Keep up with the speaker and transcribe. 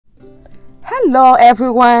Hello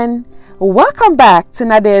everyone, welcome back to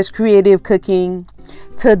Nadia's Creative Cooking.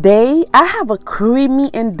 Today I have a creamy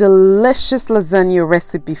and delicious lasagna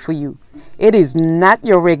recipe for you. It is not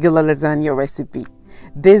your regular lasagna recipe.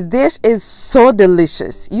 This dish is so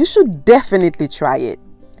delicious, you should definitely try it.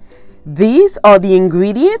 These are the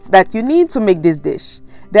ingredients that you need to make this dish.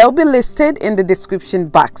 They'll be listed in the description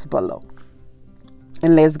box below.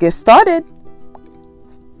 And let's get started.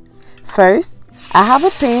 First, I have a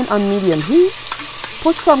pan on medium heat.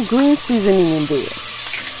 Put some green seasoning in there.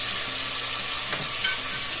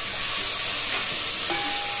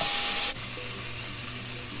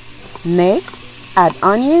 Next, add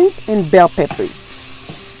onions and bell peppers.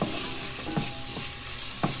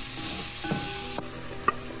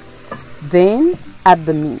 Then, add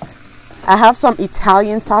the meat. I have some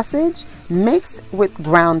Italian sausage mixed with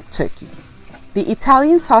ground turkey. The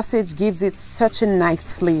Italian sausage gives it such a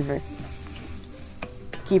nice flavor.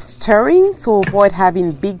 Keep stirring to avoid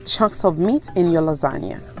having big chunks of meat in your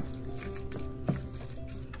lasagna.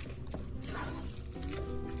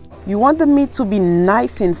 You want the meat to be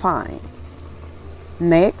nice and fine.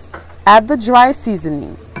 Next, add the dry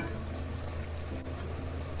seasoning,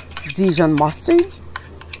 Dijon mustard,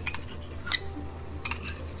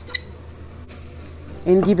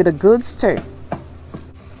 and give it a good stir.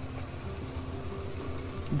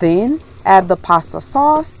 Then add the pasta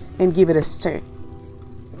sauce and give it a stir.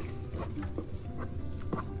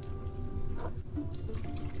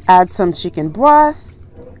 Add some chicken broth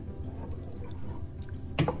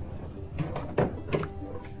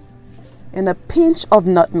and a pinch of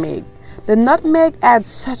nutmeg. The nutmeg adds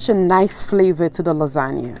such a nice flavor to the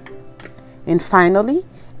lasagna. And finally,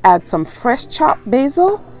 add some fresh chopped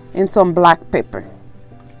basil and some black pepper.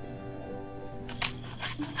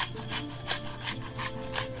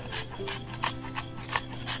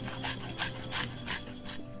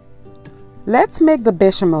 Let's make the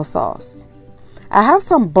bechamel sauce. I have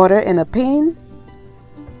some butter in a pan.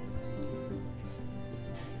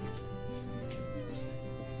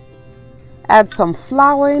 Add some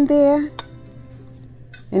flour in there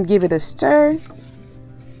and give it a stir.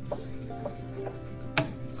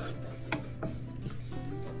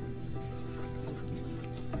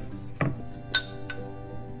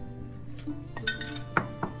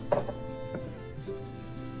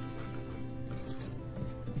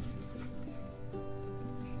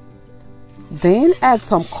 Then add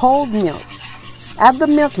some cold milk. Add the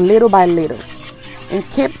milk little by little and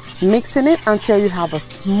keep mixing it until you have a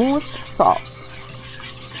smooth sauce.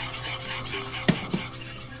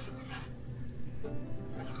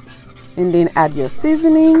 And then add your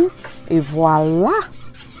seasoning and voila!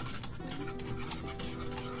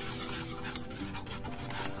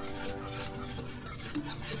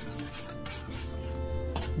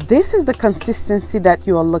 This is the consistency that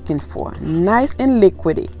you are looking for, nice and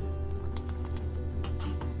liquidy.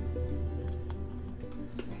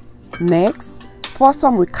 Next, pour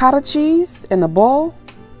some ricotta cheese in a bowl,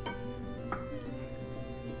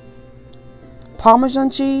 Parmesan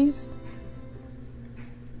cheese,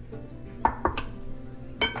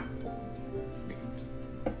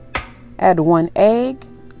 add 1 egg,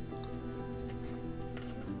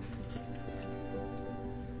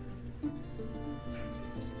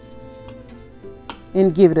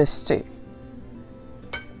 and give it a stir.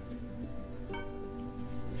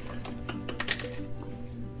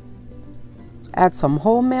 Add some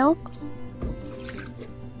whole milk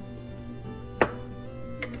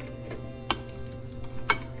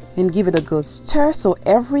and give it a good stir so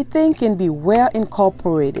everything can be well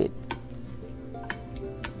incorporated.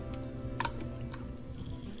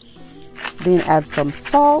 Then add some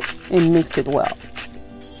salt and mix it well.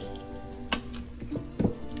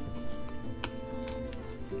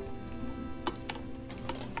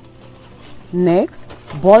 Next,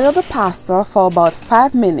 boil the pasta for about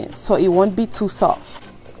 5 minutes so it won't be too soft.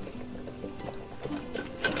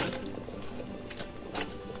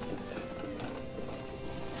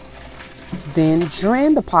 Then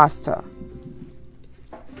drain the pasta.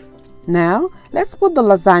 Now, let's put the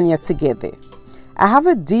lasagna together. I have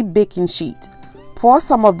a deep baking sheet. Pour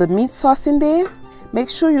some of the meat sauce in there. Make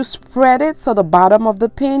sure you spread it so the bottom of the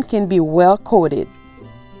pan can be well coated.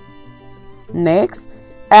 Next,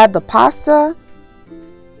 add the pasta,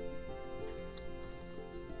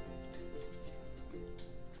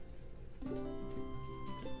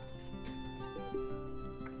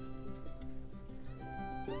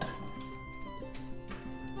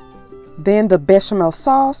 then the bechamel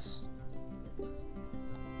sauce,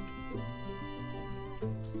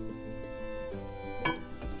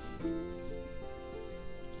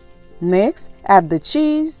 Next, add the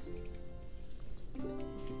cheese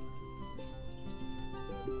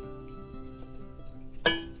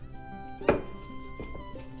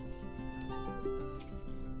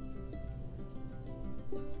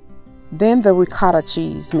then the ricotta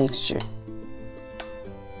cheese mixture.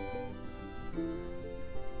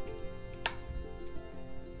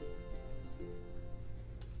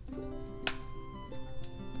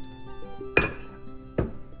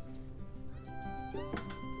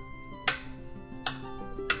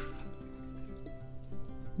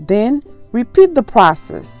 Then repeat the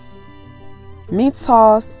process. Meat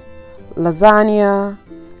sauce, lasagna,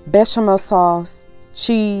 bechamel sauce,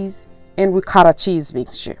 cheese, and ricotta cheese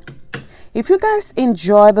mixture. If you guys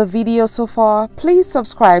enjoy the video so far, please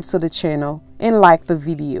subscribe to the channel and like the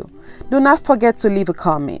video. Do not forget to leave a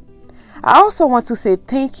comment. I also want to say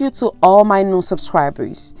thank you to all my new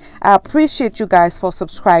subscribers. I appreciate you guys for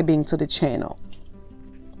subscribing to the channel.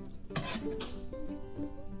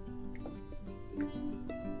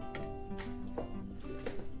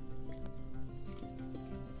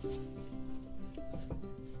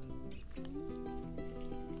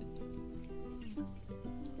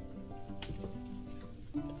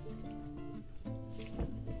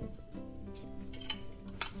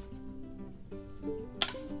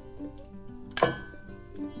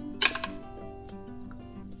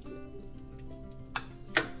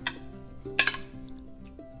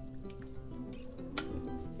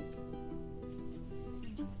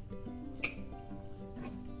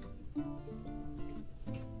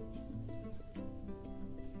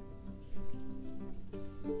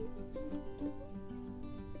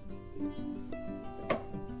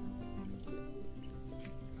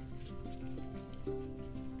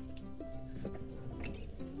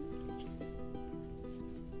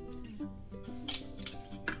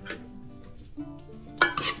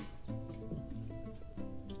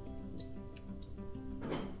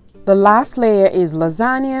 The last layer is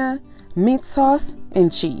lasagna, meat sauce, and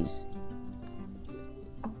cheese.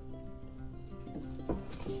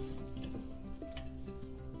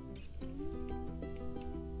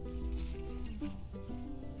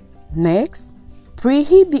 Next,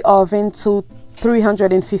 preheat the oven to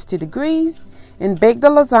 350 degrees and bake the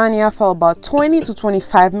lasagna for about 20 to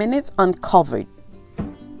 25 minutes uncovered.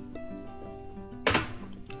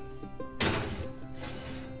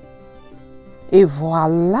 Et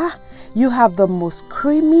voila! You have the most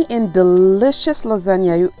creamy and delicious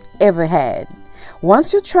lasagna you ever had.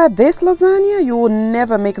 Once you try this lasagna, you will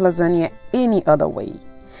never make lasagna any other way.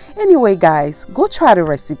 Anyway guys, go try the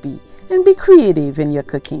recipe and be creative in your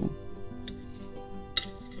cooking.